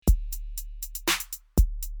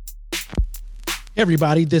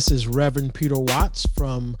Everybody, this is Reverend Peter Watts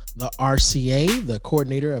from the RCA, the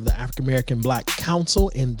coordinator of the African American Black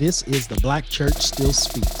Council, and this is The Black Church Still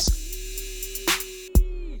Speaks.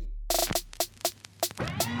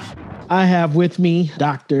 I have with me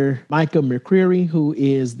Dr. Micah McCreary, who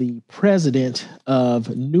is the president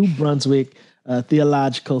of New Brunswick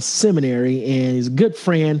Theological Seminary, and he's a good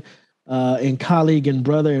friend and colleague and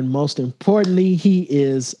brother, and most importantly, he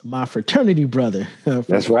is my fraternity brother.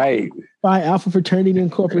 That's right. Phi Alpha Fraternity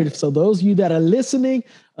Incorporated. So those of you that are listening,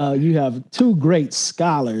 you have two great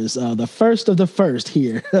scholars, the first of the first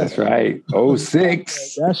here. That's right.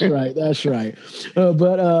 06. That's right. That's right.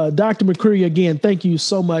 But Dr. McCreary, again, thank you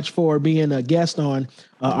so much for being a guest on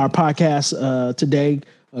our podcast today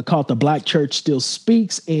called The Black Church Still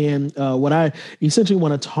Speaks. And what I essentially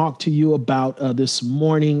want to talk to you about this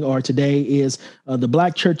morning or today is the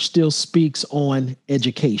Black Church Still Speaks on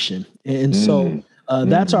education. And so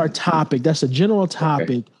that's our topic. That's a general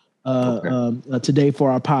topic today for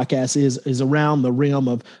our podcast is around the realm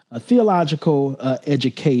of theological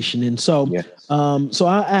education. And so, so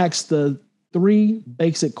I asked the three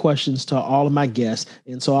basic questions to all of my guests.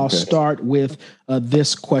 And so I'll start with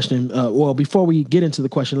this question. Well, before we get into the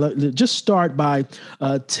question, just start by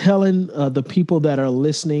telling the people that are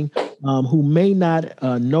listening who may not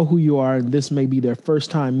know who you are, and this may be their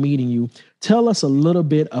first time meeting you. Tell us a little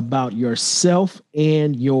bit about yourself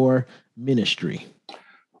and your ministry.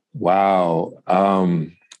 Wow.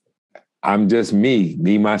 I'm just me,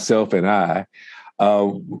 myself, and I.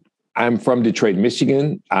 I'm from Detroit,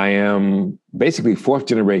 Michigan. I am basically fourth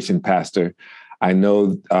generation pastor. I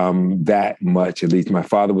know that much. At least my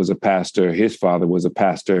father was a pastor. His father was a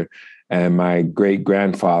pastor. And my great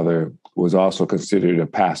grandfather was also considered a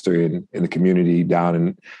pastor in the community down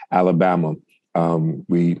in Alabama.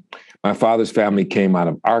 My father's family came out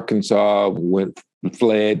of Arkansas,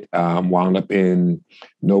 fled, wound up in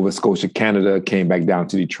Nova Scotia, Canada, came back down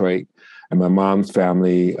to Detroit. And my mom's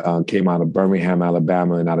family came out of Birmingham,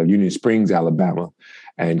 Alabama, and out of Union Springs, Alabama,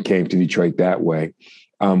 and came to Detroit that way.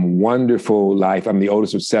 Wonderful life. I'm the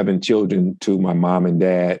oldest of 7 children to my mom and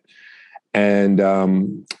dad. And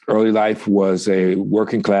early life was a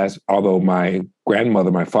working class, although my grandmother,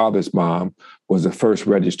 my father's mom, was the first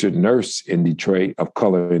registered nurse in Detroit, of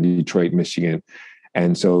color in Detroit, Michigan.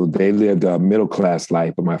 And so they lived a middle class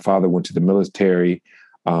life. But my father went to the military,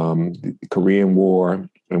 the Korean War,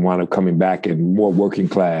 and wound up coming back in more working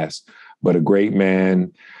class, but a great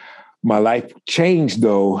man. My life changed,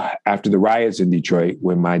 though, after the riots in Detroit,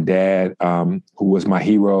 when my dad, who was my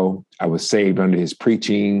hero, I was saved under his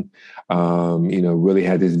preaching, really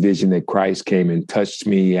had this vision that Christ came and touched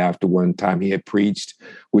me after one time he had preached,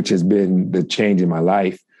 which has been the change in my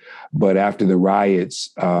life. But after the riots,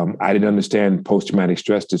 I didn't understand post-traumatic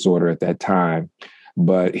stress disorder at that time,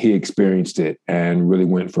 but he experienced it and really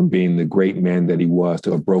went from being the great man that he was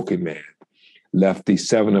to a broken man. Left the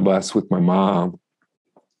 7 of us with my mom,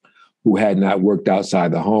 who had not worked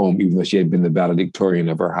outside the home, even though she had been the valedictorian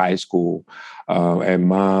of her high school. And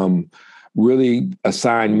mom really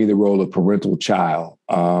assigned me the role of parental child,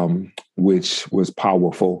 which was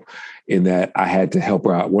powerful in that I had to help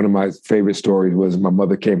her out. One of my favorite stories was my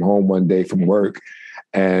mother came home one day from work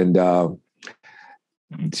and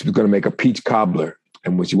she was going to make a peach cobbler.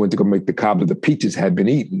 And when she went to go make the cobbler, the peaches had been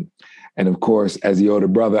eaten. And of course, as the older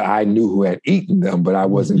brother, I knew who had eaten them, but I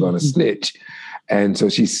wasn't going to snitch. And so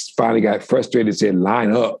she finally got frustrated and said,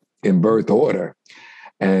 line up in birth order.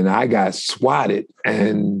 And I got swatted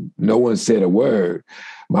and no one said a word.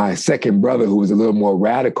 My second brother, who was a little more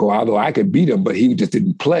radical, although I could beat him, but he just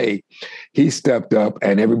didn't play, he stepped up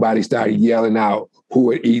and everybody started yelling out who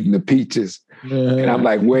had eaten the peaches. And I'm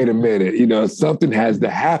like, wait a minute, something has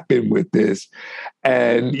to happen with this.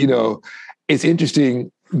 And, it's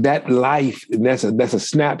interesting that life, and that's a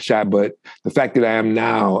snapshot, but the fact that I am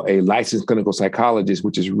now a licensed clinical psychologist,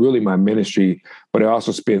 which is really my ministry, but I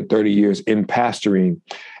also spent 30 years in pastoring,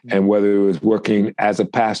 and whether it was working as a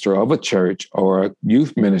pastor of a church or a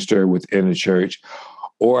youth minister within a church,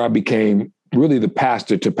 or I became really the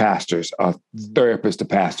pastor to pastors, a therapist to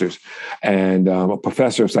pastors, and a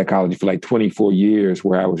professor of psychology for like 24 years,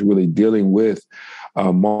 where I was really dealing with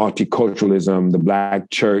multiculturalism, the Black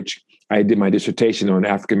church. I did my dissertation on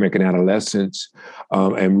African-American adolescents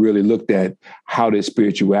and really looked at how does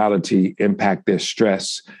spirituality impact their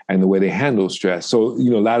stress and the way they handle stress. So,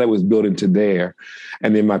 a lot of it was built into there.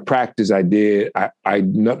 And then my practice I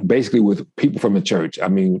basically with people from the church. I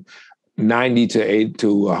mean, 90 to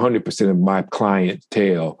 100% of my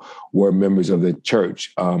clientele were members of the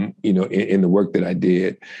church, in the work that I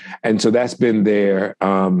did. And so that's been there.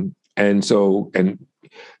 And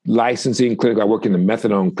licensing clinic. I worked in the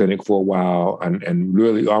methadone clinic for a while and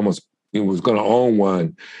really almost was going to own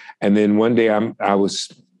one. And then one day I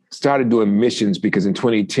was started doing missions because in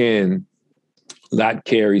 2010, Lot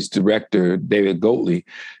Carey's director, David Goatley,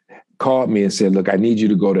 called me and said, look, I need you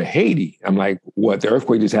to go to Haiti. I'm like, what? The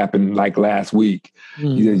earthquake just happened like last week.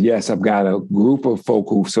 He said, yes, I've got a group of folk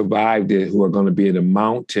who survived it who are going to be in a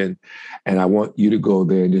mountain. And I want you to go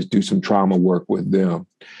there and just do some trauma work with them.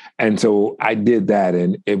 And so I did that,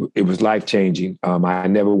 and it was life-changing. I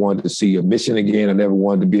never wanted to see a mission again. I never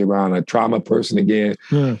wanted to be around a trauma person again.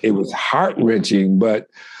 It was heart-wrenching, but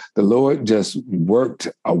the Lord just worked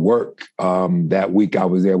a work that week I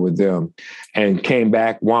was there with them and came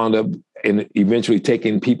back, wound up and eventually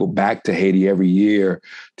taking people back to Haiti every year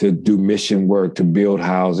to do mission work, to build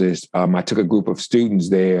houses. I took a group of students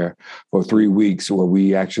there for 3 weeks where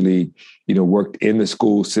we actually, worked in the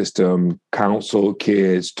school system, counseled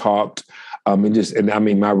kids, talked,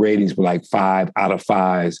 my ratings were like 5 out of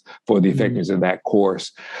 5s for the effectiveness of that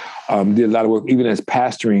course. Did a lot of work, even as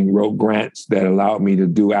pastoring, wrote grants that allowed me to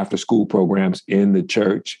do after school programs in the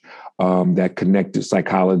church that connected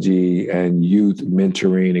psychology and youth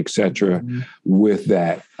mentoring, et cetera, with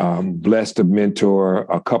that. Blessed to mentor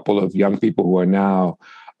a couple of young people who are now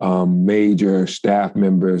major staff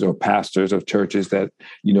members or pastors of churches that,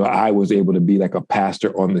 I was able to be like a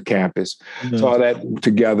pastor on the campus. So all that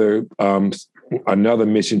together, another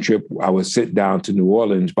mission trip, I was sent down to New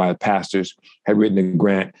Orleans by pastors, had written a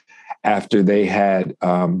grant after they had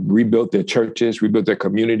rebuilt their churches, rebuilt their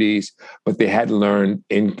communities, but they hadn't learned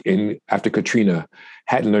after Katrina,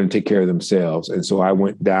 hadn't learned to take care of themselves. And so I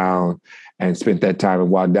went down and spent that time. And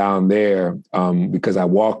while down there, because I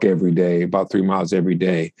walk every day, about 3 miles every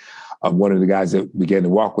day, one of the guys that began to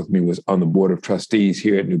walk with me was on the board of trustees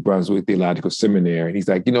here at New Brunswick Theological Seminary. And he's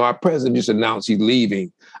like, our president just announced he's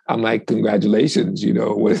leaving. I'm like, congratulations,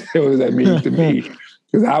 what does that mean to me?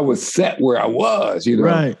 Because I was set where I was,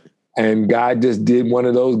 Right. And God just did one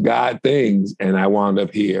of those God things. And I wound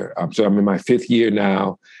up here. So I'm in my 5th year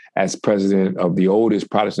now as president of the oldest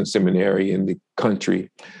Protestant seminary in the country.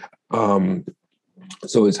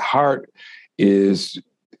 So his heart is,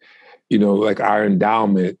 like our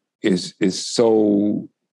endowment is so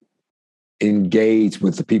engaged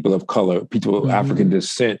with the people of color, people of African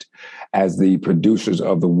descent as the producers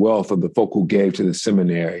of the wealth of the folk who gave to the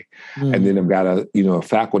seminary. And then I've got a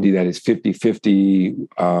faculty that is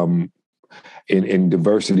 50-50 in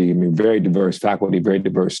diversity. Very diverse faculty, very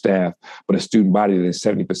diverse staff, but a student body that is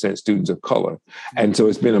 70% students of color. And so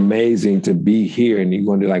it's been amazing to be here. And you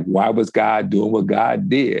wonder, like, why was God doing what God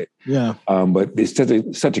did? Yeah. But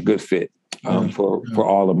it's such a good fit for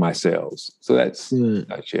all of my cells. So that's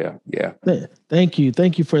yeah. Thank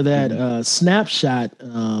you for that snapshot.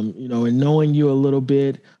 And knowing you a little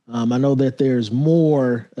bit, I know that there's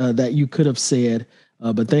more that you could have said.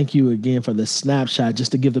 But thank you again for the snapshot,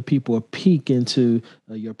 just to give the people a peek into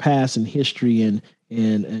your past and history and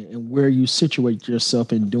where you situate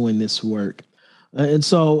yourself in doing this work. And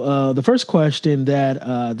so the first question that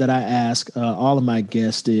I ask all of my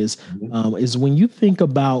guests is when you think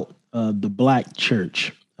about the Black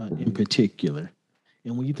church in particular,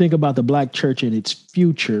 and when you think about the Black church and its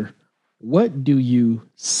future, what do you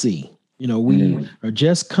see? We are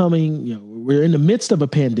just coming, we're in the midst of a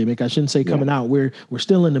pandemic. I shouldn't say coming out. We're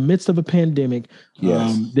still in the midst of a pandemic.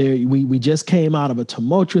 Yes. We just came out of a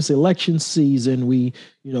tumultuous election season. We,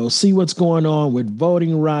 see what's going on with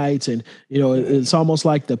voting rights, and, it's almost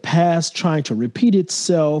like the past trying to repeat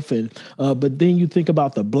itself. And but then you think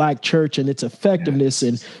about the Black church and its effectiveness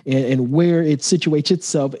and where it situates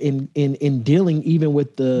itself in dealing even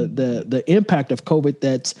with the impact of COVID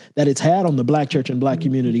that it's had on the Black church and Black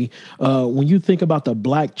community. When you think about the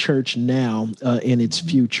Black church now in its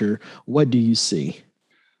future, what do you see?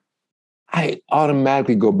 I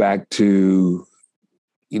automatically go back to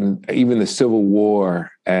even the Civil War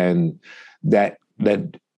and that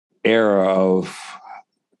era of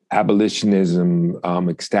abolitionism,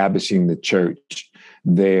 establishing the church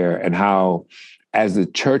there, and how, as the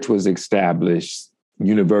church was established,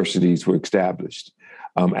 universities were established.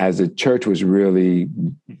 As the church was really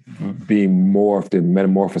being morphed and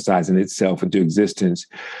metamorphosizing itself into existence,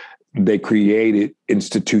 they created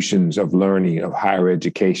institutions of learning, of higher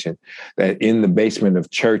education, that in the basement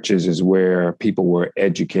of churches is where people were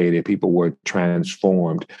educated, people were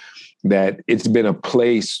transformed, that it's been a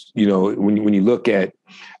place, when you look at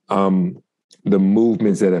the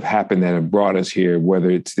movements that have happened that have brought us here, whether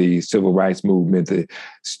it's the civil rights movement, the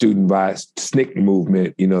student violence, SNCC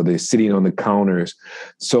movement, the sitting on the counters,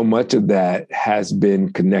 so much of that has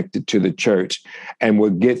been connected to the church. And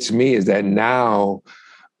what gets me is that now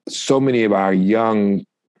so many of our young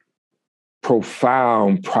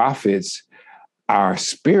profound prophets are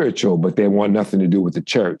spiritual, but they want nothing to do with the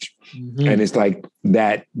church. Mm-hmm. And it's like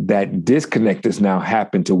that disconnect has now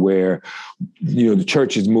happened to where, the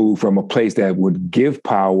church has moved from a place that would give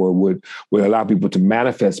power, would allow people to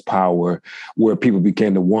manifest power, where people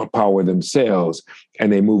began to want power themselves.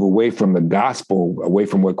 And they move away from the gospel, away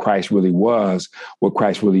from what Christ really was, what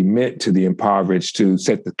Christ really meant to the impoverished, to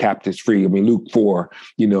set the captives free. I mean, Luke 4,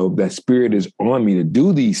 that Spirit is on me to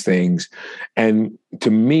do these things. And to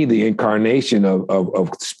me, the incarnation of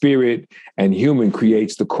Spirit and human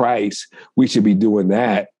creates the Christ. We should be doing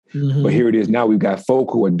that. Mm-hmm. But here it is now, we've got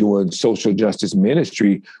folk who are doing social justice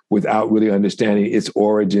ministry without really understanding its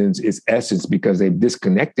origins, its essence, because they've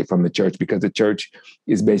disconnected from the church, because the church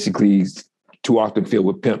is basically too often filled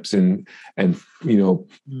with pimps and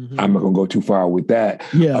mm-hmm. I'm not going to go too far with that.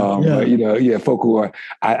 But, folk who are,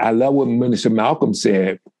 I love what Minister Malcolm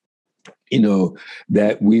said,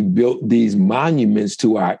 that we built these monuments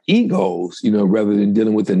to our egos, rather than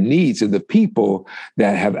dealing with the needs of the people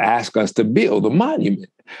that have asked us to build a monument.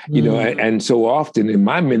 And so often in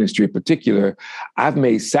my ministry in particular, I've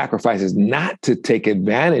made sacrifices not to take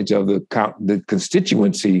advantage of the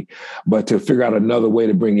constituency, but to figure out another way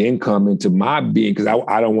to bring income into my being, because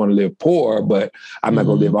I don't want to live poor, but I'm not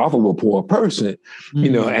going to live off of a poor person,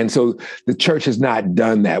 and so the church has not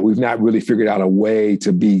done that. We've not really figured out a way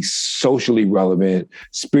to be socially relevant,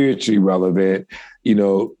 spiritually relevant,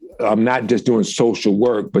 I'm not just doing social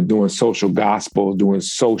work, but doing social gospel, doing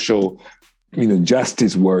social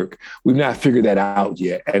justice work. We've not figured that out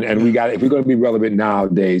yet. And we got, if we're going to be relevant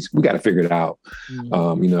nowadays, we got to figure it out.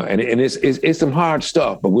 Mm-hmm. And it's some hard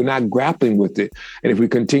stuff, but we're not grappling with it. And if we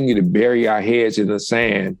continue to bury our heads in the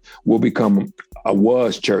sand, we'll become a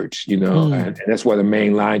was church, and that's why the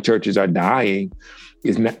mainline churches are dying.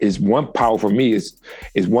 Is one power for me is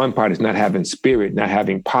one part is not having spirit, not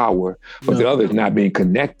having power, but the other is not being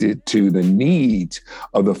connected to the needs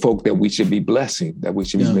of the folk that we should be blessing, that we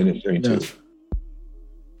should be ministering to.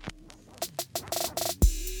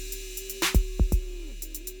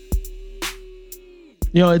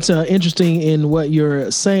 It's interesting in what you're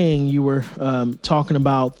saying. You were talking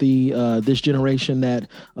about this generation that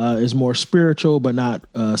is more spiritual, but not,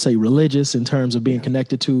 say, religious in terms of being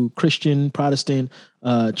connected to Christian, Protestant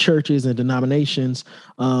churches and denominations.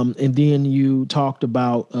 And then you talked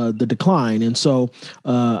about the decline. And so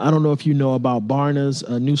I don't know if you know about Barna's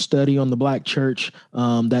new study on the Black church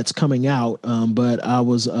that's coming out, but I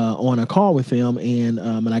was on a call with him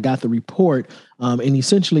and I got the report. And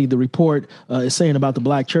essentially the report is saying about the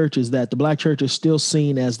Black church is that the Black church is still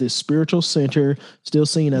seen as this spiritual center, still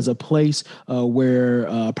seen as a place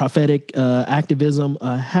where prophetic activism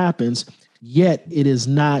happens, yet it is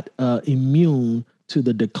not immune to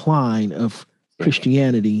the decline of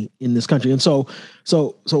Christianity in this country. And so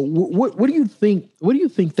what do you think? What do you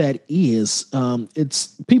think that is?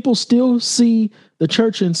 It's people still see the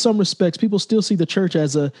church in some respects. People still see the church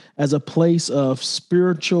as a place of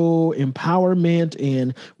spiritual empowerment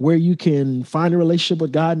and where you can find a relationship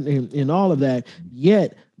with God and all of that.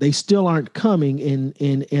 Yet they still aren't coming,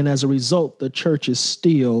 and as a result, the church is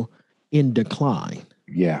still in decline.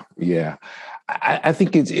 Yeah. I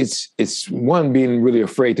think it's one, being really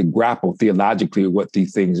afraid to grapple theologically with what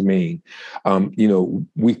these things mean.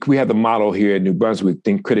 We have the motto here in New Brunswick: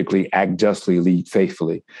 think critically, act justly, lead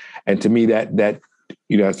faithfully. And to me, that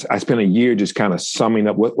I spent a year just kind of summing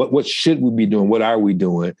up what should we be doing, what are we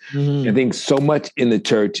doing. Mm-hmm. I think so much in the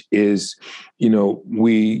church is,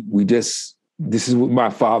 we just. This is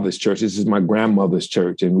my father's church. This is my grandmother's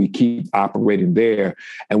church. And we keep operating there.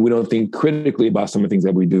 And we don't think critically about some of the things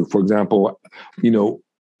that we do. For example,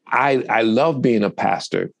 I love being a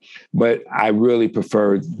pastor, but I really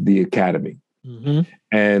prefer the academy. Mm-hmm.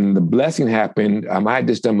 And the blessing happened. I had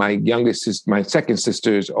just done my second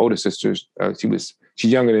sister's, older sister's,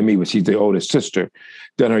 she's younger than me, but she's the oldest sister,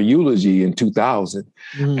 done her eulogy in 2000.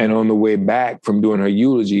 Mm-hmm. And on the way back from doing her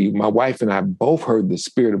eulogy, my wife and I both heard the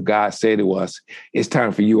Spirit of God say to us, it's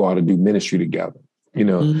time for you all to do ministry together.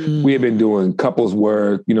 Mm-hmm. We had been doing couples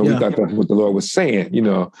work, we thought that's what the Lord was saying,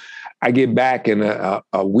 I get back and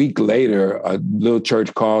a week later, a little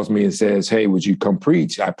church calls me and says, hey, would you come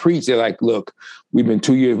preach? I preach. They're like, look, we've been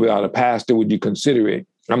 2 years without a pastor. Would you consider it?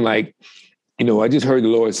 I'm like, I just heard the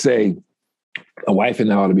Lord say, a wife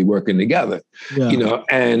and I ought to be working together,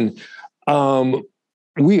 and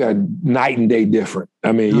we are night and day different.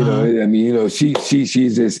 I mean,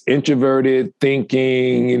 she's this introverted,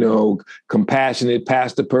 thinking, compassionate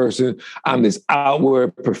pastor person. I'm this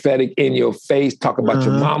outward, prophetic, in your face, talk about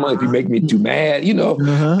your mama if you make me too mad,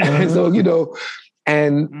 And so,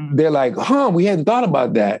 and they're like, we hadn't thought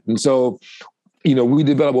about that. And so we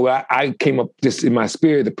developed what I came up just in my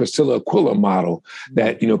spirit, the Priscilla Aquila model,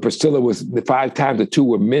 that, Priscilla was the 5 times the 2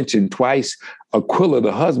 were mentioned, twice Aquila,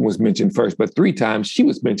 the husband, was mentioned first, but 3 times she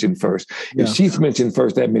was mentioned first. Yeah. If she's mentioned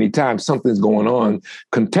first that many times, something's going on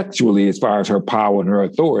contextually as far as her power and her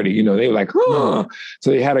authority. They were like, huh. So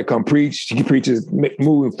they had her come preach. She preaches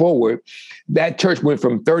moving forward. That church went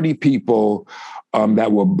from 30 people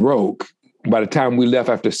that were broke. By the time we left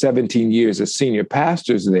after 17 years as senior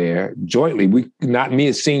pastors there, jointly, not me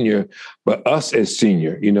as senior, but us as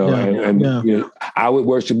senior, I would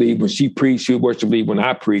worship lead when she preached, she would worship lead when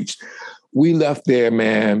I preached. We left there,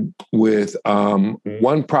 man, with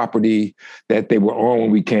 1 property that they were on when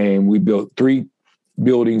we came. We built 3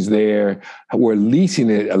 buildings there. We're leasing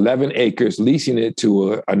it, 11 acres, leasing it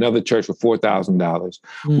to another church for $4,000.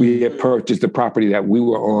 We had purchased the property that we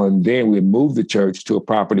were on then. We had moved the church to a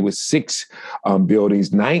property with 6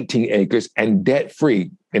 buildings, 19 acres, and debt-free.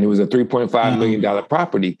 And it was a $3.5 million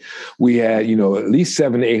property. We had, at least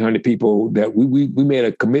 700 to 800 people that we made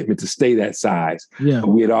a commitment to stay that size. Yeah. But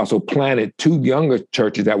we had also planted 2 younger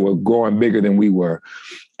churches that were growing bigger than we were.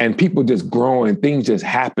 And people just growing, things just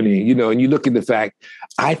happening, and you look at the fact,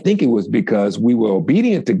 I think it was because we were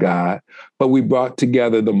obedient to God, but we brought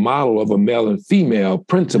together the model of a male and female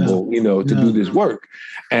principle, to do this work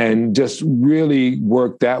and just really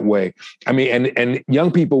work that way. I mean, and young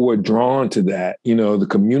people were drawn to that, the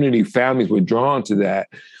community families were drawn to that.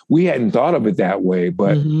 We hadn't thought of it that way,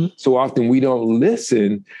 but so often we don't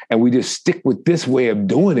listen and we just stick with this way of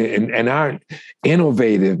doing it and aren't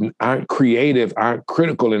innovative, aren't creative, aren't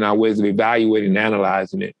critical in our ways of evaluating and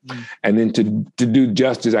analyzing it. And then to do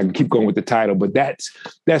justice, I can keep going with the title, but that's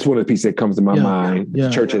one of the pieces that comes to my mind. The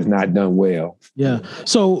church has not done well. Yeah.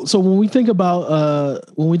 So when we think about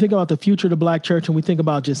the future of the Black church, and we think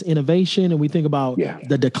about just innovation, and we think about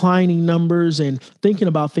the declining numbers, and thinking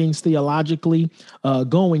about things theologically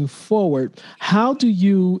going forward, how do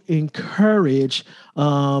you encourage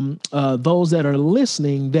those that are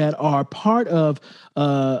listening that are part of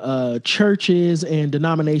churches and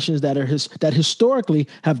denominations that historically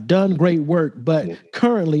have done great work, but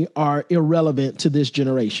currently are irrelevant to this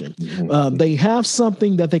generation? They have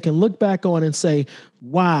something that they can look back on and say,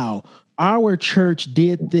 wow, our church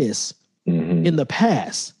did this in the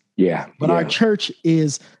past. But our church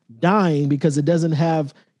is dying because it doesn't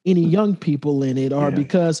have any young people in it, or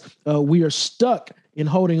because we are stuck in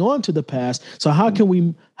holding on to the past. So how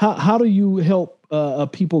can how do you help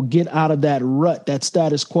people get out of that rut, that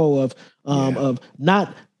status quo of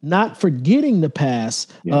not forgetting the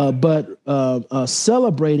past, but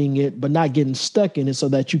celebrating it, but not getting stuck in it, so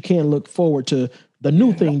that you can look forward to the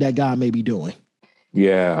new thing that God may be doing?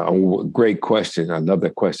 Yeah, great question. I love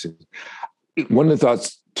that question. One of the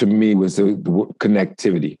thoughts to me was the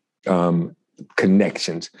connectivity.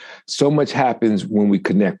 Connections. So much happens when we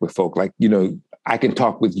connect with folk. Like, I can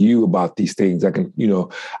talk with you about these things. I can,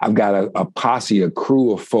 I've got a posse, a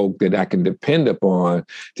crew of folk that I can depend upon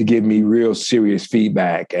to give me real serious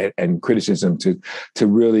feedback and criticism to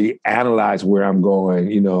really analyze where I'm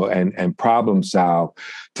going, and problem solve,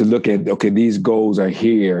 to look at, okay, these goals are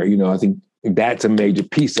here. I think that's a major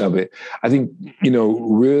piece of it. I think,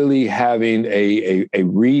 really having a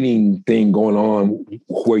reading thing going on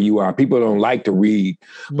where you are. People don't like to read,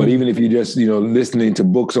 but even if you're just, listening to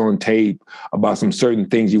books on tape about some certain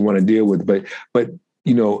things you want to deal with, but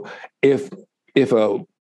if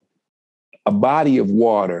a body of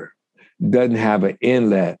water doesn't have an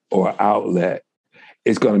inlet or outlet,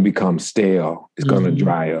 it's going to become stale. It's going to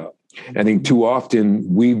dry up. I think too often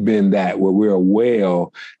we've been that, where we're a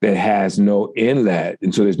well that has no inlet.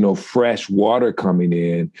 And so there's no fresh water coming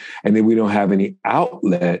in. And then we don't have any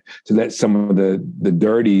outlet to let some of the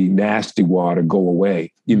dirty, nasty water go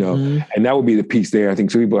away, and that would be the piece there. I think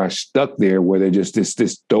some people are stuck there where they're just this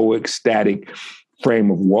stoic, static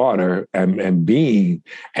frame of water and being,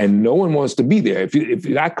 and no one wants to be there.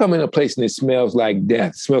 If I come in a place and it smells like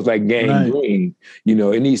death, smells like gangrene,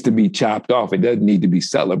 it needs to be chopped off. It doesn't need to be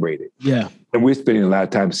celebrated. Yeah. And we're spending a lot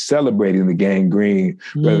of time celebrating the gangrene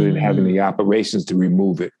rather than having the operations to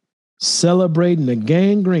remove it. Celebrating the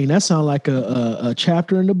gangrene. That sounds like a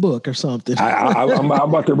chapter in the book or something. I'm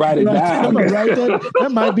about to write it down. I'm gonna write that.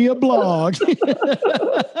 That might be a blog.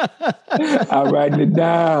 I'm writing it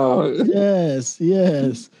down. Yes.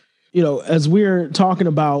 As we're talking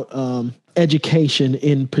about education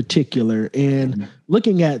in particular, and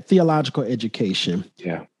looking at theological education,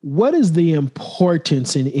 what is the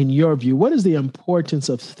importance, in your view, what is the importance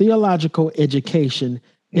of theological education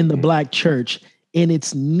in the Black church, and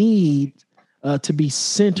its need to be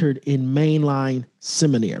centered in mainline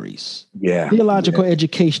seminaries. Yeah. Theological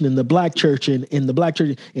education in the Black church and in the Black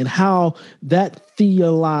church, and how that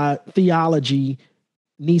theology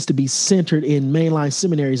needs to be centered in mainline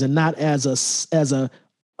seminaries and not as a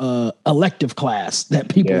elective class that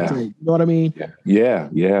people take. You know what I mean? Yeah.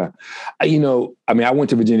 I went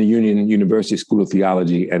to Virginia Union University School of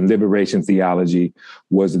Theology, and liberation theology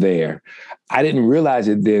was there. I didn't realize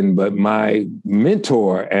it then, but my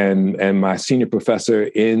mentor and my senior professor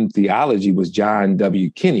in theology was John W.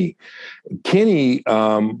 Kinney. Kinney,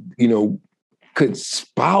 could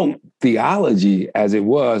spout theology as it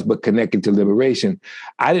was, but connected to liberation.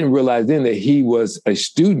 I didn't realize then that he was a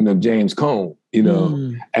student of James Cone,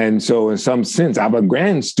 And so in some sense, I'm a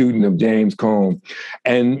grand student of James Cone.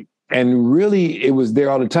 And really it was there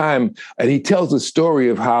all the time. And he tells the story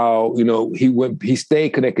of how, he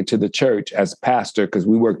stayed connected to the church as pastor, because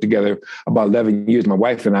we worked together about 11 years, my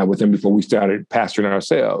wife and I, with him before we started pastoring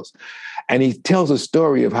ourselves. And he tells a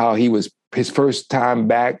story of how he was his first time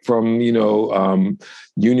back from,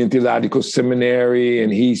 Union Theological Seminary,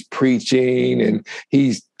 and he's preaching and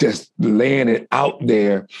he's just laying it out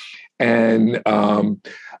there. And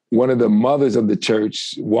one of the mothers of the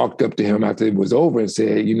church walked up to him after it was over and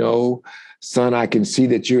said, son, I can see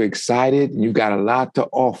that you're excited and you got a lot to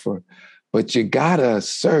offer, but you got to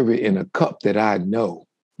serve it in a cup that I know.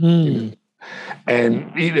 And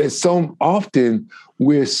so often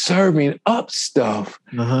we're serving up stuff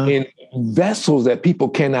in vessels that people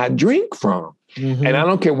cannot drink from. And I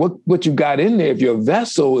don't care what you got in there. If your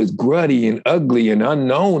vessel is gruddy and ugly and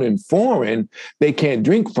unknown and foreign, they can't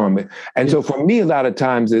drink from it. And so for me, a lot of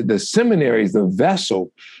times the seminary is the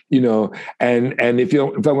vessel, and if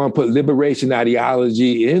I want to put liberation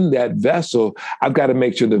ideology in that vessel, I've got to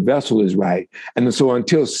make sure the vessel is right. And so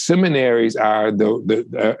until seminaries are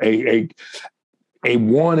a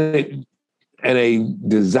wanted and a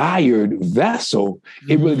desired vessel,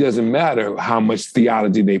 it really doesn't matter how much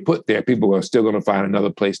theology they put there. People are still going to find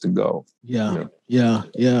another place to go. Yeah.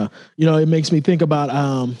 It makes me think about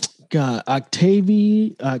Octavius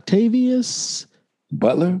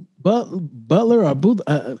Butler or Booth.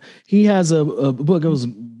 He has a book. It was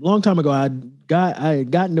a long time ago. I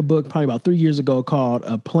had gotten the book probably about 3 years ago called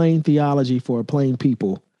 "A Plain Theology for a Plain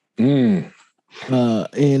People."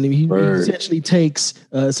 And he essentially takes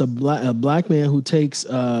it's a black man who takes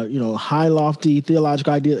high lofty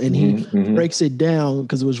theological idea, and he breaks it down,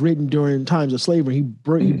 because it was written during times of slavery. He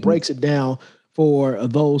breaks it down for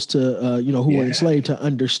those to who were enslaved to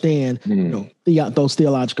understand those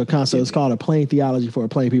theological concepts. It's called "A Plain Theology for a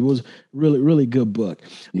Plain People." It was really, really good book.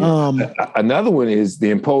 Another one is "The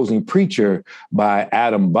Imposing Preacher" by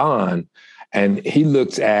Adam Bond, and he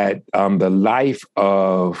looks at the life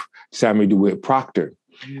of Samuel DeWitt Proctor.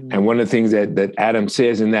 And one of the things that Adam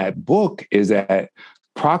says in that book is that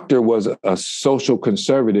Proctor was a social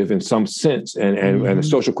conservative in some sense, and a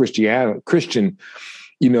social Christian,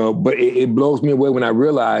 but it blows me away when I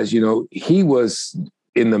realize, he was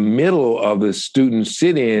in the middle of the student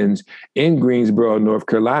sit-ins in Greensboro, North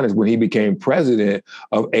Carolina, when he became president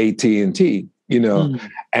of AT&T.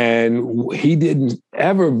 And he didn't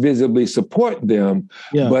ever visibly support them,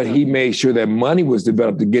 but he made sure that money was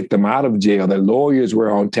developed to get them out of jail, that lawyers were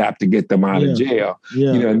on tap to get them out of jail.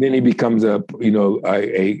 And then he becomes a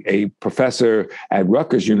professor at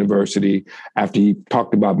Rutgers University after he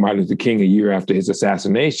talked about Martin Luther King a year after his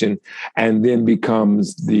assassination, and then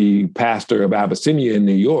becomes the pastor of Abyssinia in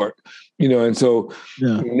New York. And so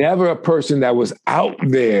never a person that was out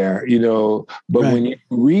there, but when you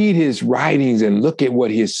read his writings and look at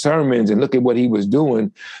what his sermons and look at what he was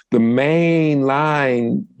doing, the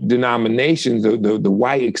mainline denominations, the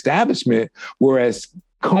white establishment, were as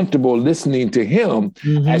comfortable listening to him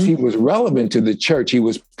as he was relevant to the church he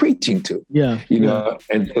was preaching to.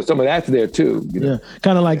 And so some of that's there too.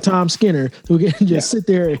 Kind of like Tom Skinner, who can just sit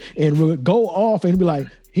there and go off and be like,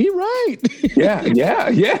 he right. Yeah.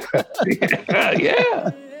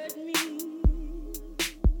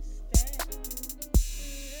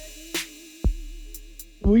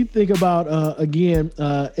 We think about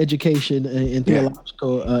education and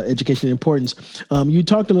theological education importance. You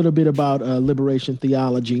talked a little bit about liberation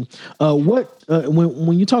theology.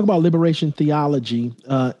 When you talk about liberation theology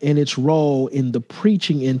and its role in the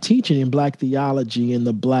preaching and teaching in Black theology in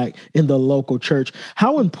the local church,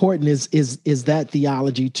 how important is that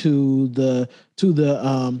theology to the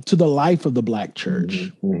life of the Black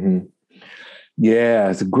church?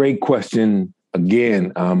 Yeah, it's a great question.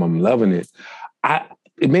 Again, I'm loving it.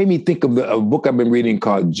 It made me think of a book I've been reading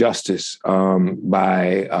called Justice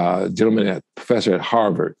by a gentleman, a professor at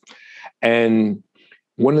Harvard. And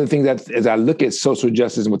one of the things that, as I look at social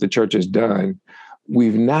justice and what the church has done,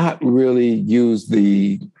 we've not really used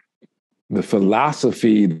the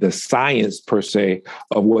philosophy, the science per se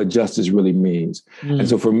of what justice really means. And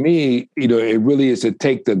so for me, it really is to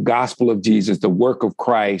take the gospel of Jesus, the work of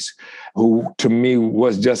Christ, who to me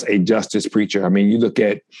was just a justice preacher. I mean, you look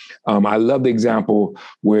at, I love the example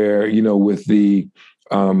where, with the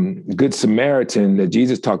Good Samaritan that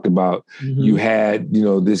Jesus talked about, you had,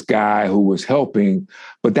 this guy who was helping,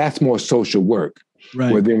 but that's more social work.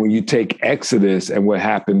 Right. Where then when you take Exodus and what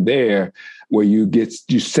happened there, where you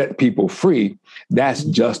set people free, that's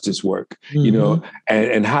justice work,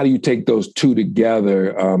 and how do you take those two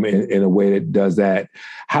together in a way that does that?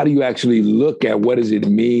 How do you actually look at what does it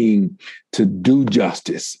mean to do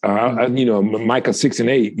justice? Micah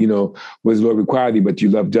 6:8, was Lord require thee, but you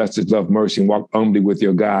love justice, love mercy, and walk humbly with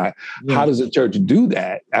your God. Yeah. How does the church do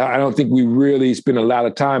that? I don't think we really spend a lot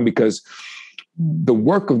of time, because the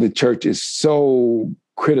work of the church is so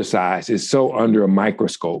criticized, is so under a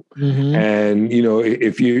microscope. And,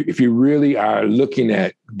 if you really are looking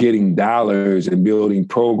at getting dollars and building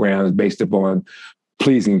programs based upon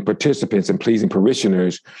pleasing participants and pleasing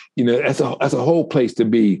parishioners, that's a whole place to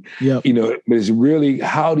be. Yep. But it's really,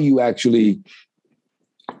 how do you actually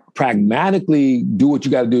pragmatically do what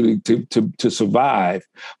you got to do to survive,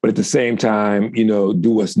 but at the same time, do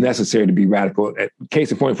what's necessary to be radical.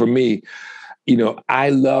 Case in point for me,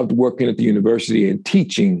 I loved working at the university and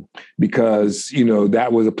teaching, because,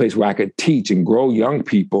 that was a place where I could teach and grow young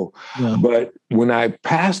people. Yeah. But when I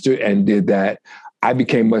pastored and did that, I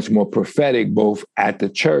became much more prophetic, both at the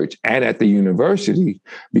church and at the university,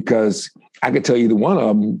 because I could tell either one of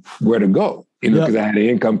them where to go. Because I had an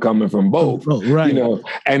income coming from both, right.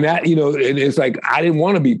 And that, and it's like, I didn't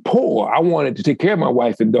want to be poor. I wanted to take care of my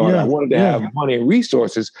wife and daughter. I wanted to have money and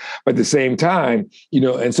resources, but at the same time,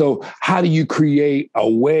 and so how do you create a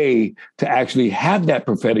way to actually have that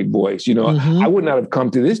prophetic voice? I would not have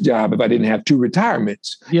come to this job if I didn't have 2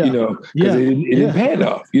 retirements, because it didn't pay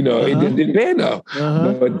enough, it didn't pay enough.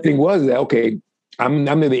 But the thing was that, okay, I'm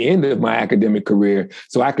near the end of my academic career,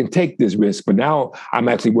 so I can take this risk. But now I'm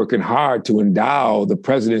actually working hard to endow the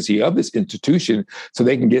presidency of this institution so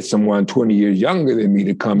they can get someone 20 years younger than me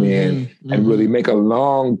to come in and really make a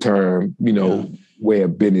long-term, way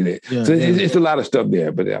of bending it. It's a lot of stuff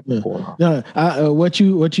there, but what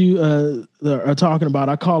you are talking about,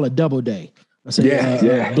 I call it double day. I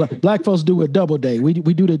say, black folks do a double day. We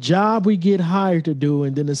do the job we get hired to do,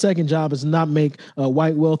 and then the second job is not make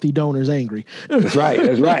white wealthy donors angry. That's right.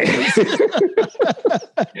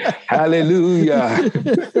 Hallelujah.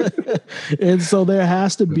 And so there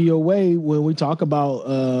has to be a way when we talk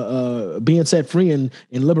about being set free and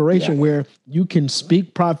liberation, where you can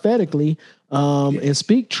speak prophetically and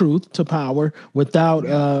speak truth to power without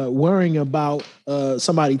worrying about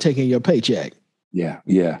somebody taking your paycheck. Yeah.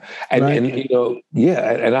 And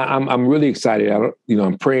I'm really excited.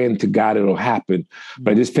 I'm praying to God it'll happen.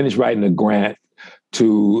 But I just finished writing a grant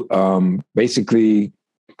to basically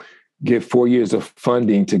get 4 years of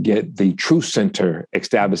funding to get the Truth Center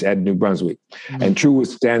established at New Brunswick. And Truth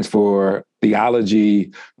stands for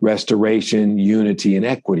Theology, Restoration, Unity, and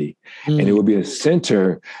Equity. And it would be a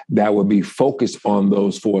center that would be focused on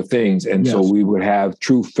those 4 things. And so we would have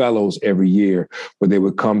true fellows every year where they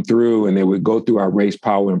would come through and they would go through our race,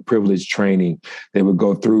 power, and privilege training. They would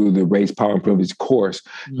go through the race, power, and privilege course.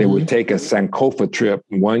 They would take a Sankofa trip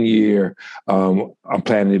 1 year. I'm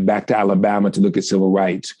planning it back to Alabama to look at civil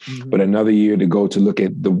rights, but another year to go to look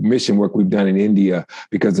at the mission work we've done in India,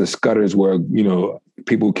 because the Scudders were,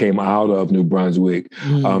 people came out of New Brunswick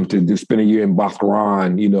to spend a year in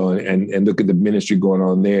Bahrain, and look at the ministry going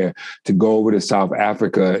on there, to go over to South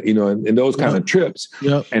Africa, and those kind of trips.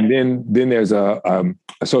 Yep. And then there's a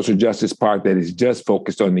social justice part that is just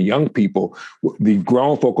focused on the young people. The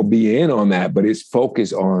grown folk will be in on that, but it's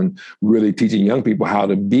focused on really teaching young people how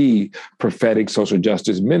to be prophetic social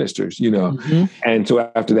justice ministers, And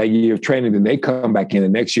so after that year of training, then they come back in the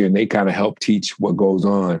next year and they kind of help teach what goes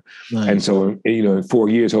on. Nice. And so, in 4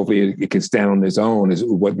 years, hopefully it can stand on its own, is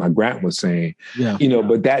what my grant was saying.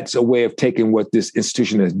 But that's a way of taking what this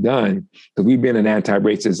institution has done, because we've been an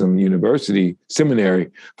anti-racism university,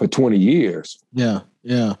 seminary, for 20 years.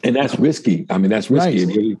 And that's risky. I mean, that's risky.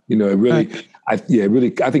 Right. It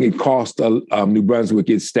really, I think it cost New Brunswick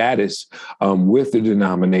its status with the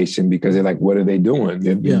denomination, because they're like, what are they doing?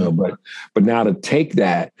 But now to take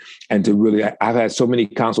that and to really, I've had so many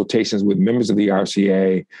consultations with members of the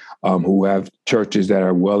RCA who have churches that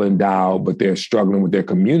are well endowed, but they're struggling with their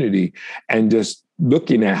community, and just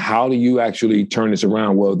looking at how do you actually turn this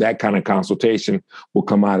around? Well, that kind of consultation will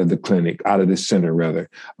come out of the clinic, out of the center rather.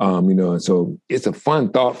 And so it's a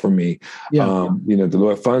fun thought for me. Yeah. The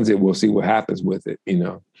Lord funds it. We'll see what happens with it,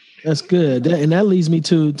 That's good. And that leads me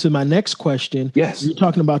to my next question. Yes. You're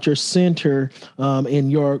talking about your center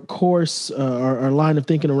and your course or line of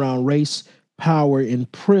thinking around race, power,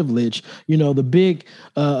 and privilege. The big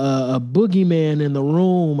boogeyman in the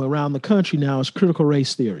room around the country now is critical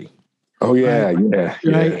race theory. Oh, yeah, right? Yeah.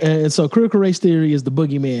 Right. And so critical race theory is the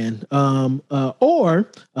boogeyman. Or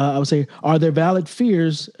I would say, are there valid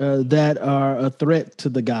fears that are a threat to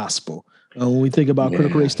the gospel? When we think about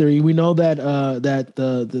critical race theory, we know that that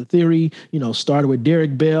the theory, started with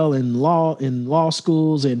Derek Bell in law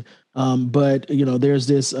schools, and but there's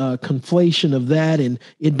this conflation of that and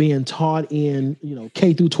it being taught in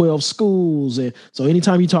K through 12 schools, and so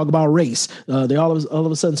anytime you talk about race, they all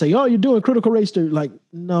of a sudden say, "Oh, you're doing critical race theory." Like,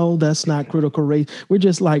 no, that's not critical race. We're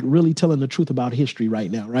just like really telling the truth about history right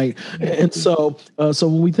now, right? And so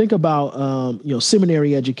when we think about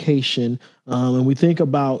seminary education. And we think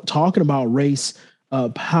about talking about race,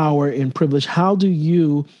 power, and privilege. How do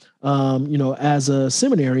you, as a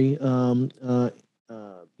seminary,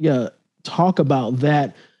 talk about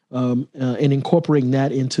that and incorporating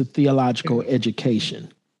that into theological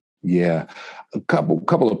education? Yeah, a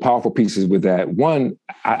couple of powerful pieces with that. One,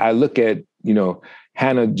 I look at Nicole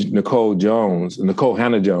Hannah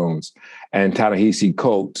Jones, and Ta-Nehisi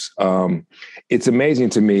Coates. It's amazing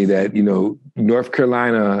to me that North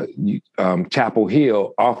Carolina Chapel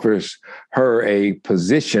Hill offers her a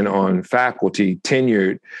position on faculty,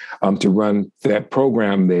 tenured, to run that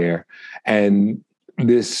program there, and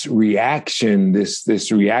this reaction, this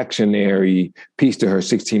reactionary piece to her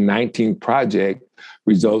 1619 project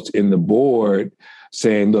results in the board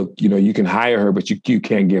saying, look, you can hire her, but you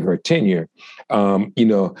can't give her tenure. And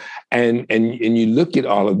you look at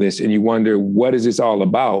all of this and you wonder, what is this all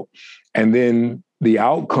about? And then the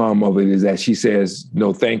outcome of it is that she says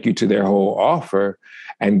no thank you to their whole offer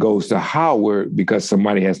and goes to Howard because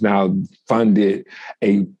somebody has now funded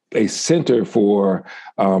a center for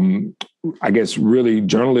really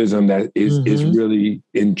journalism that is really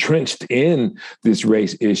entrenched in this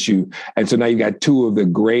race issue. And so now you got two of the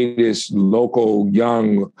greatest local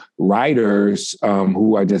young writers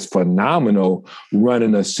who are just phenomenal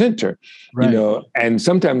running a center, right. And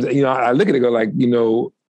sometimes, I look at it and go like,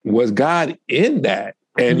 was God in that?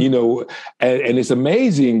 And, and it's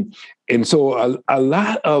amazing. And so a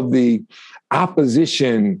lot of the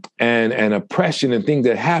opposition and oppression and things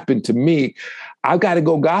that happened to me, I've got to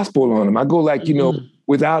go gospel on them. I go like,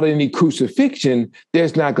 without any crucifixion,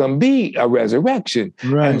 there's not going to be a resurrection.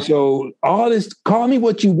 Right. And so all this, call me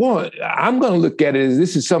what you want. I'm going to look at it as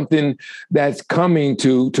this is something that's coming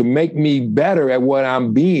to make me better at what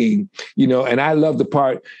I'm being, and I love the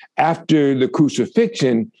part after the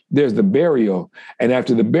crucifixion, there's the burial. And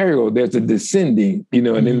after the burial, there's the descending, and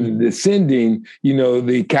in the descending,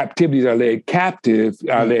 the captivities are led captive,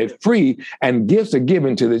 are led free, and gifts are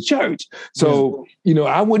given to the church. So,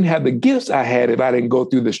 I wouldn't have the gifts I had if I didn't go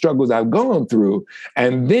through the struggles I've gone through.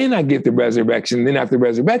 And then I get the resurrection. Then after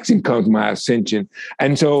resurrection comes my ascension.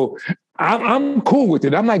 And so I'm cool with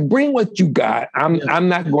it. I'm like, bring what you got. I'm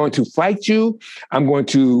not going to fight you. I'm going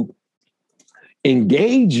to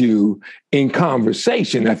engage you in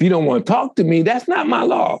conversation. Now, if you don't want to talk to me, that's not my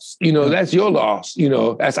loss. That's your loss.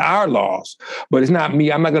 That's our loss. But it's not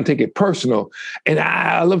me. I'm not going to take it personal. And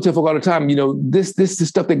I love to tell folk all the time, this is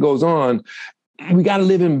stuff that goes on. We got to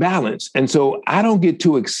live in balance. And so I don't get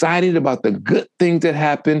too excited about the good things that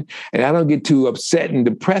happen, and I don't get too upset and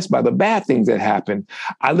depressed by the bad things that happen.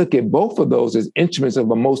 I look at both of those as instruments of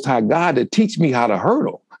a Most High God that teach me how to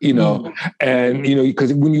hurdle. And,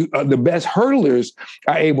 because when the best hurdlers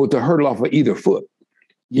are able to hurdle off of either foot,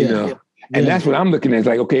 And that's what I'm looking at. It's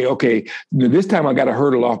like, okay, this time I got to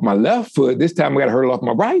hurdle off my left foot. This time I got to hurdle off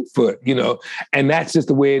my right foot, and that's just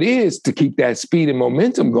the way it is to keep that speed and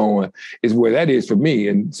momentum going is where that is for me.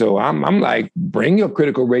 And so I'm like, bring your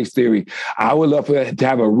critical race theory. I would love to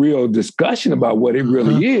have a real discussion about what it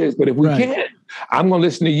really is. But if we can't, I'm going to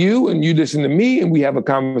listen to you and you listen to me and we have a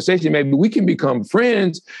conversation. Maybe we can become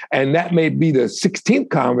friends. And that may be the 16th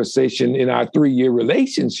conversation in our 3-year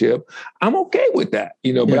relationship. I'm okay with that,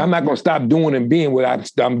 but I'm not going to stop doing and being what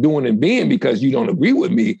I'm doing and being because you don't agree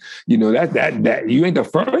with me. That you ain't the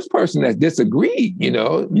first person that's disagreed,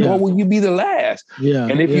 nor will you be the last.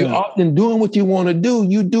 And if you're often doing what you want to do,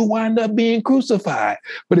 you do wind up being crucified.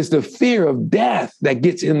 But it's the fear of death that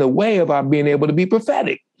gets in the way of our being able to be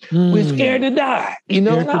prophetic. We're scared to die, Scared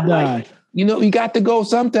to die. You got to go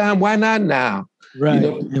sometime. Why not now? Right.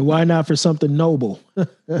 And why not for something noble?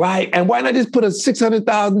 Right. And why not just put a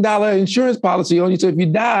 $600,000 insurance policy on you so if you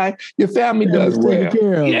die, your family does well? Taken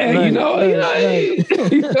care of. Yeah, right, right.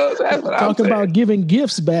 That's what Talk about giving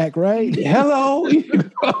gifts back, right? Hello.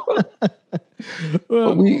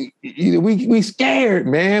 Well, we scared,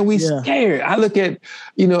 man. We scared. I look at,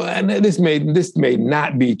 and this may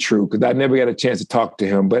not be true because I never got a chance to talk to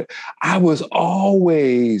him, but I was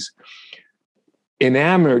always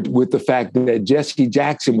enamored with the fact that Jesse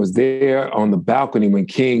Jackson was there on the balcony when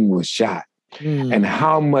King was shot. And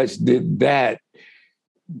how much did that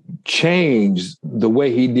change the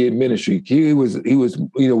way he did ministry? He was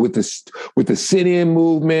with the sit-in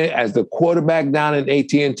movement as the quarterback down at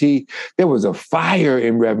AT&T. There was a fire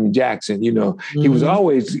in Reverend Jackson. He was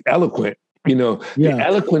always eloquent. The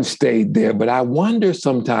eloquence stayed there, but I wonder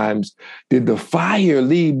sometimes, did the fire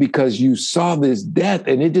leave because you saw this death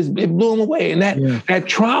and it blew him away? And that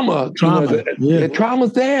trauma, the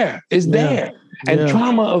trauma's there. It's there. And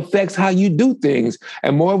trauma affects how you do things.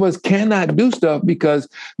 And more of us cannot do stuff because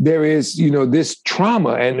there is, this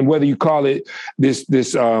trauma. And whether you call it this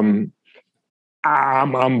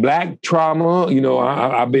I'm Black trauma.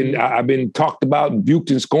 I've been talked about, buked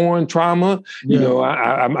and scorned trauma.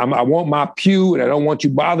 I want my pew, and I don't want you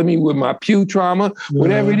bother me with my pew trauma.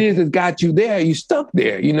 Whatever it is that got you there, you stuck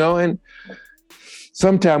there. And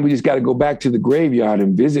sometimes we just got to go back to the graveyard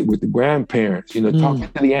and visit with the grandparents. Talk to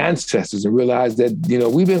the ancestors and realize that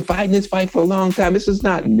we've been fighting this fight for a long time. This is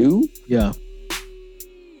not new. Yeah.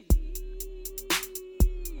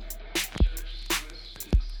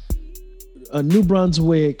 New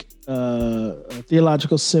Brunswick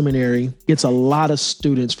Theological Seminary gets a lot of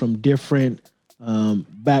students from different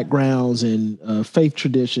backgrounds and faith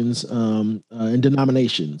traditions and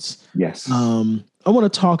denominations. Yes. I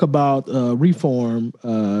want to talk about Reformed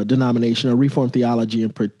denomination or Reformed theology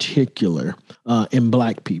in particular in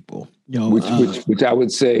Black people. Which I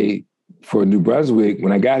would say for New Brunswick,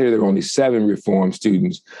 when I got here, there were only 7 Reformed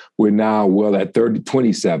students. We're now at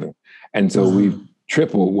 27. And so we've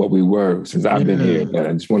triple what we were since I've been here. But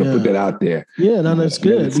I just want to put that out there. Yeah, no, that's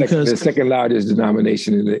good. Because the second largest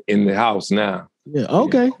denomination in the house now. Yeah.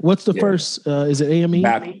 Okay. What's the first? Is it AME?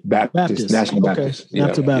 Baptist. National Baptist.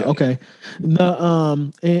 Okay. Baptist. Okay.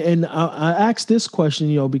 And I asked this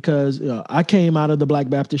question, because I came out of the Black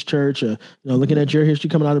Baptist Church. Looking at your history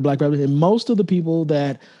coming out of the Black Baptist, and most of the people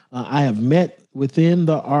that I have met within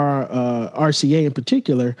the RCA in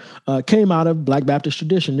particular came out of Black Baptist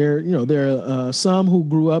tradition. There are some who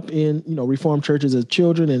grew up in Reformed churches as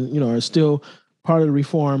children, and are still part of the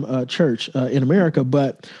Reformed church in America.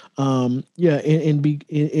 But in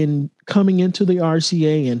coming into the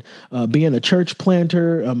RCA and being a church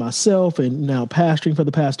planter myself, and now pastoring for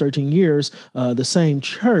the past 13 years, the same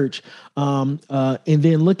church, and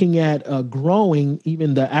then looking at growing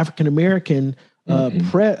even the African American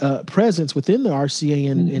presence within the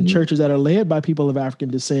RCA and churches that are led by people of African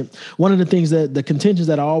descent. One of the things that the contentions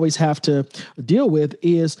that I always have to deal with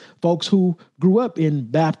is folks who grew up in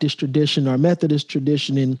Baptist tradition or Methodist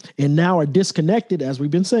tradition and now are disconnected, as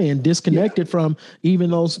we've been saying, from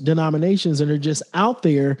even those denominations, and are just out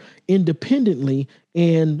there independently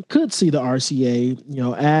and could see the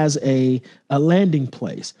RCA, as a landing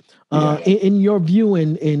place. In your view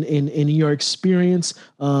and in your experience,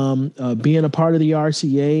 being a part of the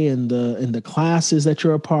RCA and the classes that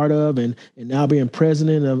you're a part of, and now being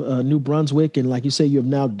president of New Brunswick, and like you say, you have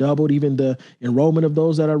now doubled even the enrollment of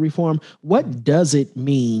those that are Reformed. What does it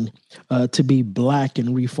mean to be Black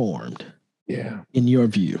and Reformed? Yeah, in your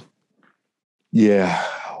view. Yeah,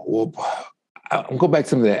 well, I'll go back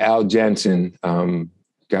to something that Al Jansen,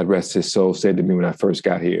 God rest his soul, said to me when I first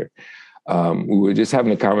got here. We were just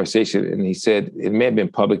having a conversation, and he said, it may have been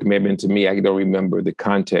public, it may have been to me, I don't remember the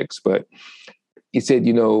context, but he said,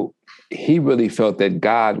 he really felt that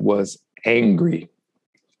God was angry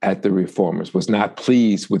at the reformers, was not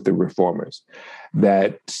pleased with the reformers,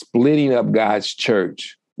 that splitting up God's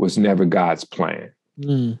church was never God's plan.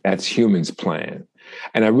 That's humans' plan.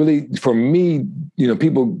 And I really, for me,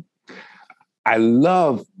 I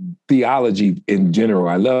love theology in general.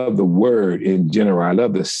 I love the word in general. I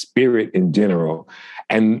love the spirit in general.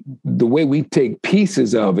 And the way we take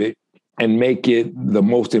pieces of it and make it the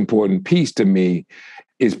most important piece to me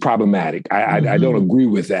is problematic. I don't agree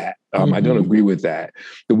with that. I don't agree with that.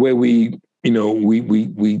 The way we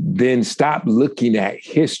then stop looking at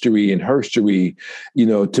history and herstory,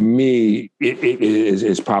 to me, it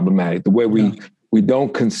is problematic. The way we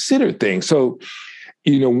don't consider things. So,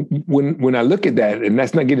 when I look at that, and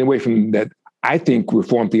that's not getting away from that, I think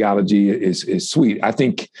Reformed theology is sweet. I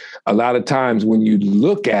think a lot of times when you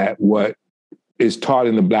look at what is taught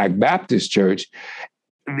in the Black Baptist Church,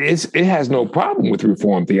 it has no problem with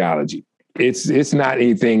Reformed theology. It's not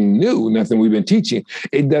anything new, nothing we've been teaching.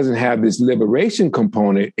 It doesn't have this liberation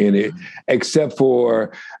component in it, except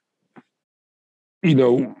for,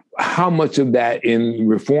 how much of that in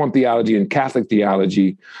Reformed theology and Catholic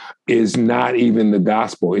theology is not even the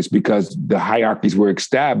gospel. It's because the hierarchies were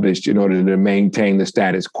established in order to maintain the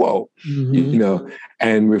status quo,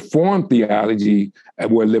 and Reformed theology,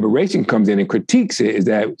 where liberation comes in and critiques it, is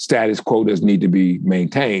that status quo does need to be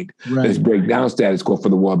maintained. Right. Let's break down status quo for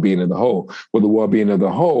the well-being of the whole. Well, the well-being of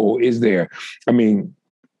the whole is there. I mean,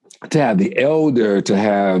 to have the elder, to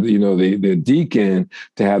have, the deacon,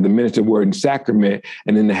 to have the minister of word and sacrament,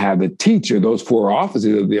 and then to have the teacher, those four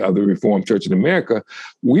offices of the Reformed Church in America,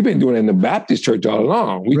 we've been doing it in the Baptist Church all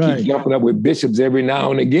along. We keep jumping up with bishops every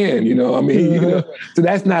now and again, so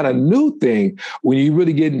that's not a new thing. When you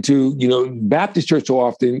really get into, Baptist Church so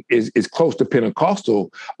often is close to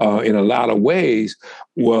Pentecostal in a lot of ways.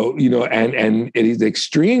 Well, and it is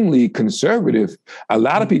extremely conservative. A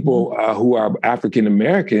lot of people who are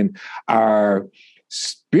African-American are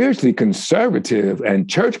spiritually conservative and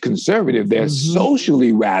church conservative. They're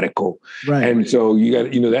socially radical. Right. And so you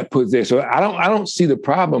got, that puts there. So I don't see the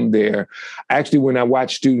problem there. Actually, when I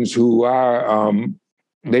watch students who are,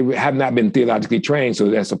 they have not been theologically trained, so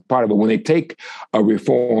that's a part of it. When they take a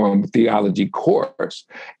Reformed theology course,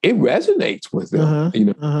 it resonates with them.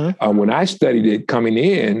 When I studied it coming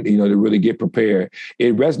in, to really get prepared,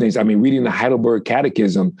 it resonates. I mean, reading the Heidelberg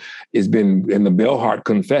Catechism has been in the Bellhart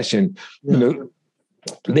Confession.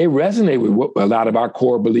 They resonate with what a lot of our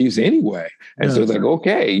core beliefs anyway. And so it's like,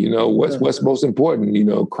 okay, what's most important?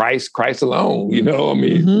 Christ alone, the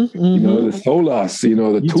solas,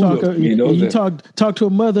 the tulip. Talk to a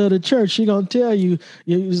mother of the church, she gonna tell you,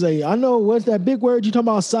 you say, I know, what's that big word you talking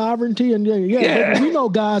about, sovereignty? And we know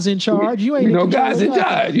God's in charge. You ain't God's in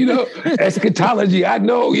charge, eschatology, I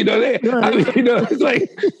know, it's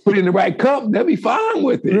like put in the right cup, they'll be fine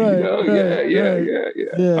with it.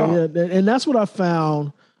 And that's what I found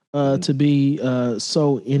to be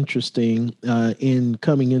so interesting in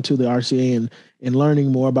coming into the RCA and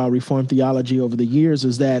learning more about Reformed theology over the years,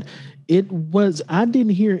 is that I didn't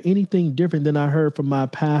hear anything different than I heard from my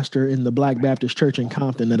pastor in the Black Baptist Church in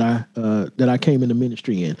Compton that I came into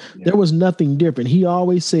ministry in. Yeah. There was nothing different. He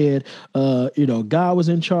always said, God was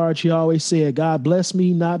in charge. He always said, God bless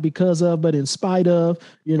me, not because of, but in spite of,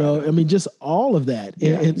 just all of that.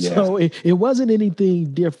 So it wasn't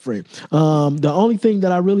anything different. The only thing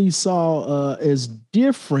that I really saw as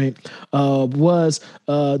different was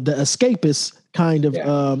the escapist kind of,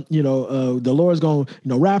 the Lord's going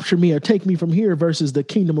to, rapture me or take me from here versus the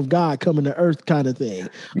kingdom of God coming to earth kind of thing.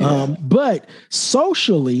 Yeah. But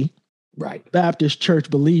socially, Baptist Church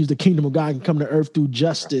believes the kingdom of God can come to earth through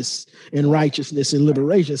justice and righteousness and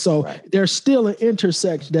liberation. So there's still an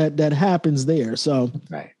intersection that happens there. So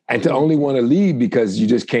and to only want to leave because you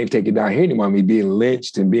just can't take it down here anymore. I mean, being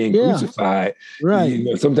lynched and being crucified. Right.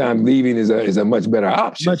 Sometimes leaving is a much better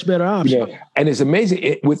option. And it's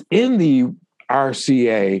amazing within the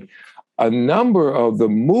RCA. A number of the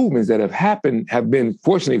movements that have happened have been,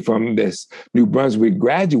 fortunately, from this New Brunswick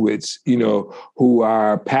graduates, who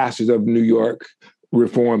are pastors of New York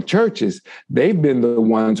Reformed churches. They've been the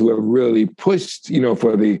ones who have really pushed,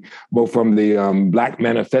 both from the Black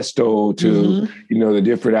Manifesto to, the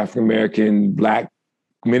different African-American Black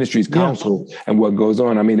Ministries Council and what goes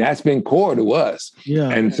on. I mean, that's been core to us.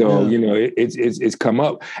 And so, it's come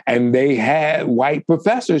up. And they had white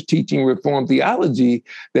professors teaching Reformed theology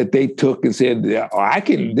that they took and said,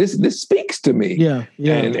 this speaks to me.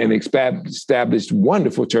 And established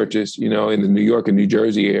wonderful churches, in the New York and New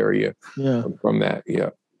Jersey area from that.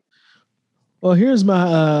 Well, here's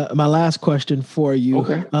my last question for you.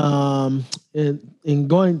 Okay.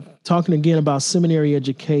 Talking again about seminary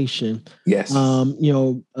education. Yes.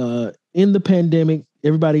 In the pandemic,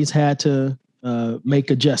 everybody's had to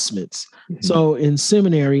make adjustments. Mm-hmm. So in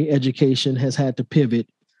seminary, education has had to pivot.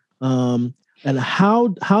 And how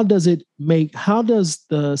does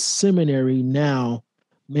the seminary now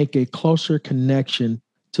make a closer connection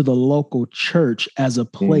to the local church as a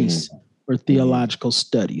place for theological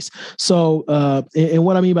studies? So, and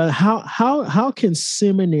what I mean by how can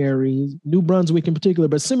seminaries, New Brunswick in particular,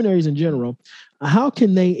 but seminaries in general, how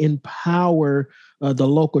can they empower the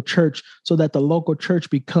local church so that the local church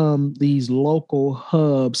become these local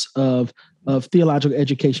hubs of theological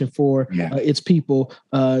education for its people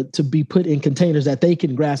to be put in containers that they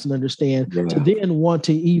can grasp and understand, to then want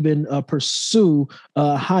to even pursue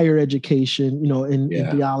higher education, in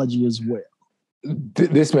theology as well?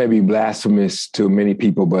 This may be blasphemous to many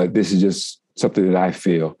people, but this is just something that I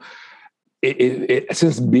feel.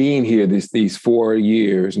 since being here these 4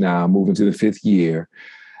 years now, moving to the 5th year,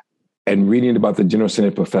 and reading about the General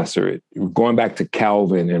Synod Professorate, going back to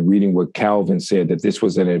Calvin and reading what Calvin said, that this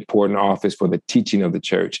was an important office for the teaching of the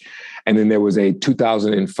church. And then there was a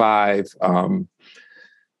 2005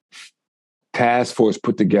 task force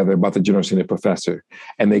put together about the General Synod Professor.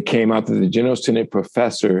 And they came out that the General Synod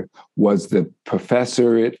Professor was the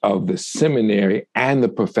professorate of the seminary and the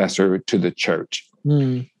professor to the church.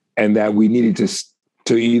 Mm. And that we needed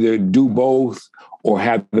to either do both or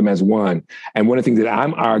have them as one. And one of the things that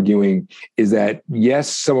I'm arguing is that,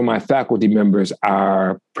 yes, some of my faculty members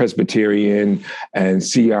are Presbyterian and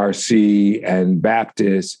CRC and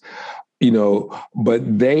Baptist,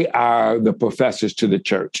 but they are the professors to the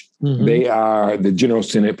church. Mm-hmm. They are the General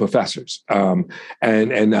Synod professors. And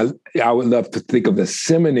I would love to think of the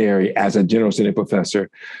seminary as a General Synod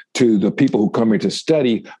professor to the people who come here to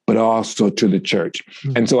study, but also to the church.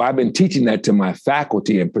 Mm-hmm. And so I've been teaching that to my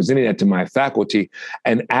faculty and presenting that to my faculty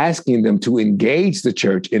and asking them to engage the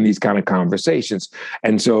church in these kind of conversations.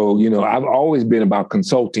 And so, I've always been about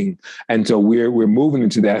consulting. And so we're moving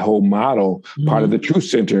into that whole model. Mm-hmm. Part of the Truth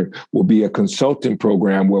Center will be a consulting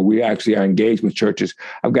program where we actually are engaged with churches.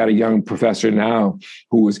 I've got a young professor now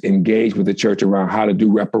who is engaged with the church around how to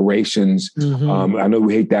do reparations. Mm-hmm. I know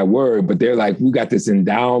we hate that word, but they're like, we got this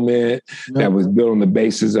endowment that was built on the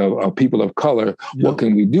basis of people of color. Yep. What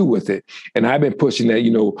can we do with it? And I've been pushing that,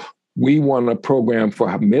 we want a program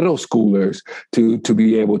for middle schoolers to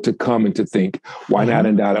be able to come and to think, why not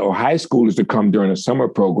endow it? Or high schoolers to come during a summer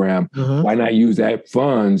program. Why not use that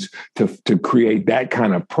funds to create that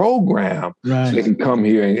kind of program so they can come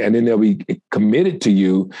here and then they'll be committed to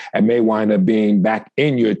you and may wind up being back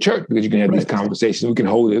in your church because you can have these conversations. We can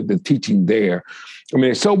hold the teaching there. I mean,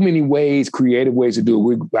 there's so many ways, creative ways to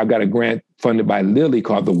do it. I've got a grant funded by Lilly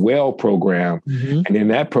called the WELL program. Mm-hmm. And in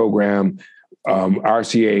that program,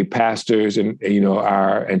 RCA pastors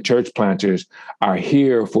and church planters are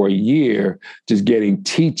here for a year, just getting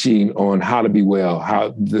teaching on how to be well,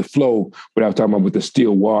 how the flow, what I was talking about with the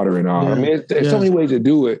still water and all. Yeah. I mean, there's so many ways to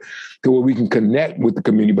do it to where we can connect with the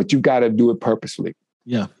community, but you've got to do it purposefully.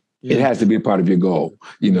 Yeah. It has to be a part of your goal,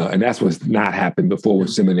 and that's what's not happened before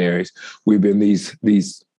with seminaries. We've been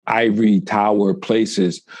these ivory tower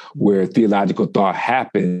places where theological thought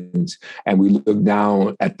happens, and we look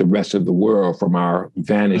down at the rest of the world from our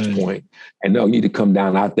vantage point. And no, you need to come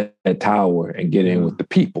down out that tower and get in with the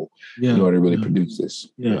people in order to really produce this.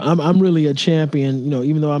 I'm really a champion,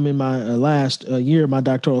 even though I'm in my last year of my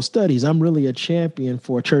doctoral studies, I'm really a champion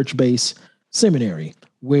for church-based seminary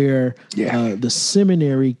where the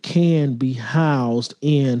seminary can be housed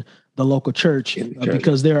in the local church,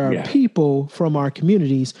 because there are people from our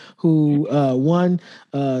communities who, one,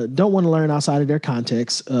 don't want to learn outside of their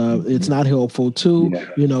context. It's not helpful. Two,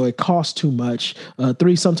 it costs too much.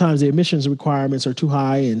 Three, sometimes the admissions requirements are too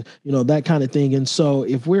high and, that kind of thing. And so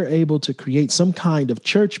if we're able to create some kind of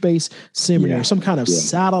church-based seminary, some kind of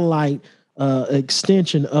satellite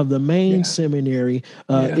extension of the main seminary,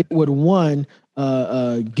 it would,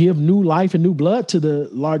 give new life and new blood to the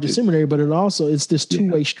larger seminary, but it's this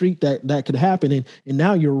two-way street that could happen. And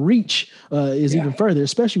now your reach is even further,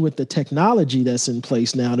 especially with the technology that's in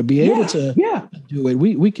place now to be able to do it.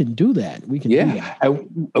 We can do that. We can do that. I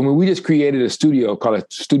mean, we just created a studio called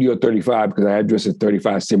Studio 35 because I address a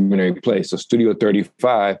 35 seminary place. So Studio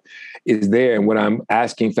 35 is there. And what I'm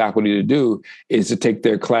asking faculty to do is to take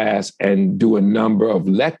their class and do a number of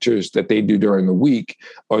lectures that they do during the week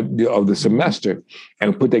or of the semester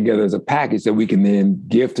and put together as a package that we can then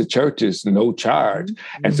give to churches no charge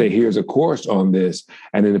and say, here's a course on this.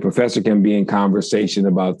 And then the professor can be in conversation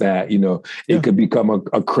about that. It could become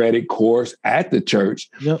a credit course at the church,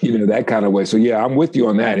 that kind of way. So I'm with you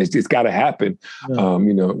on that. It's got to happen. Well,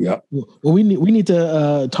 we need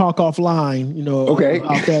to talk offline,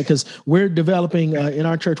 about that, because we're developing in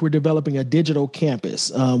our church, we're developing a digital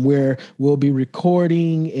campus where we'll be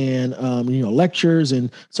recording and, lectures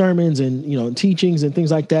and sermons and, teachings and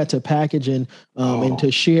things like that to package and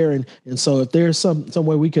to share. And so if there's some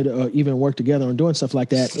way we could even work together on doing stuff like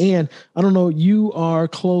that. And I don't know, you are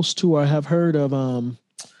close to or have heard of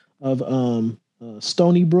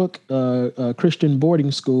Stony Brook Christian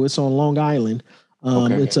boarding school. It's on Long Island.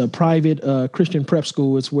 It's a private Christian prep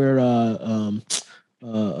school. It's where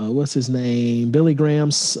what's his name? Billy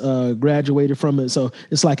Graham's graduated from it. So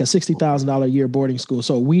it's like a $60,000 a year boarding school.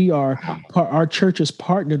 So we are, our church is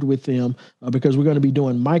partnered with them because we're going to be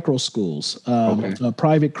doing micro schools,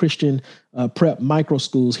 private Christian prep micro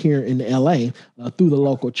schools here in LA through the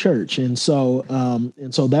local church. And so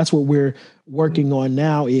that's what we're working on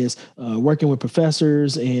now, is working with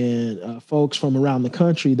professors and folks from around the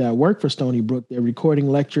country that work for Stony Brook. They're recording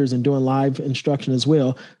lectures and doing live instruction as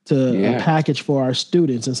well to package for our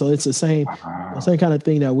students. And so it's the same kind of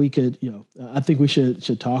thing that we could, I think we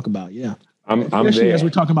should talk about. Yeah. Especially as we're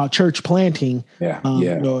talking about church planting, in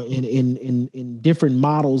different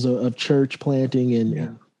models of church planting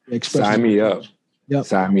and expression. Sign me up. Yep.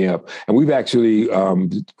 Sign me up. And we've actually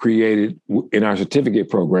created in our certificate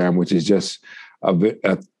program, which is just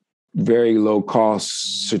a very low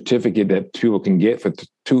cost certificate that people can get for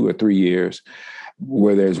 2 or 3 years,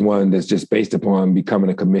 where there's one that's just based upon becoming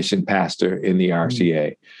a commissioned pastor in the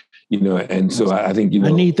RCA. And so I think,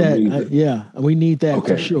 I need that. We need that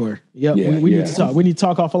for sure. Yep. We need to talk. We need to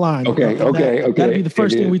talk off a line. Okay. That'll be the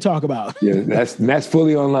first thing we talk about. That's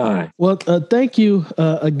fully online. Well, thank you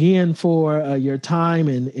again for your time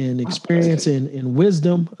and experience and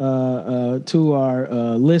wisdom to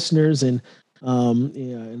our listeners, and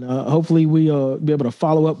hopefully we'll be able to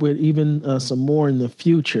follow up with even some more in the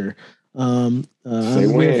future. I'm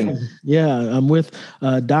with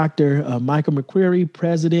Dr. Micah McCreary,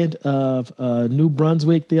 president of New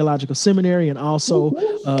Brunswick Theological Seminary, and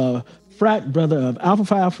also frat brother of Alpha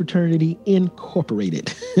Phi Fraternity Incorporated.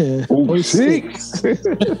 06.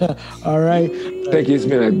 All right. Thank you. It's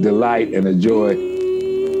been a delight and a joy.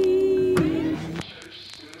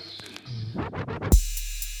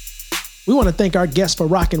 We want to thank our guests for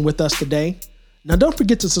rocking with us today. Now, don't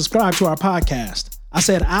forget to subscribe to our podcast. I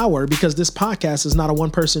said our because this podcast is not a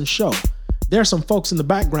one-person show. There are some folks in the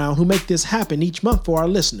background who make this happen each month for our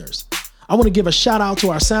listeners. I want to give a shout out to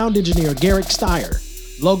our sound engineer, Garrick Steyer,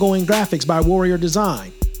 logo and graphics by Warrior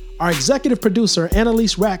Design, our executive producer,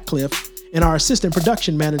 Annalise Ratcliffe, and our assistant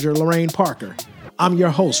production manager, Lorraine Parker. I'm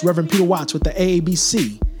your host, Reverend Peter Watts with the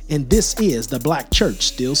AABC, and this is The Black Church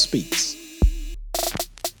Still Speaks.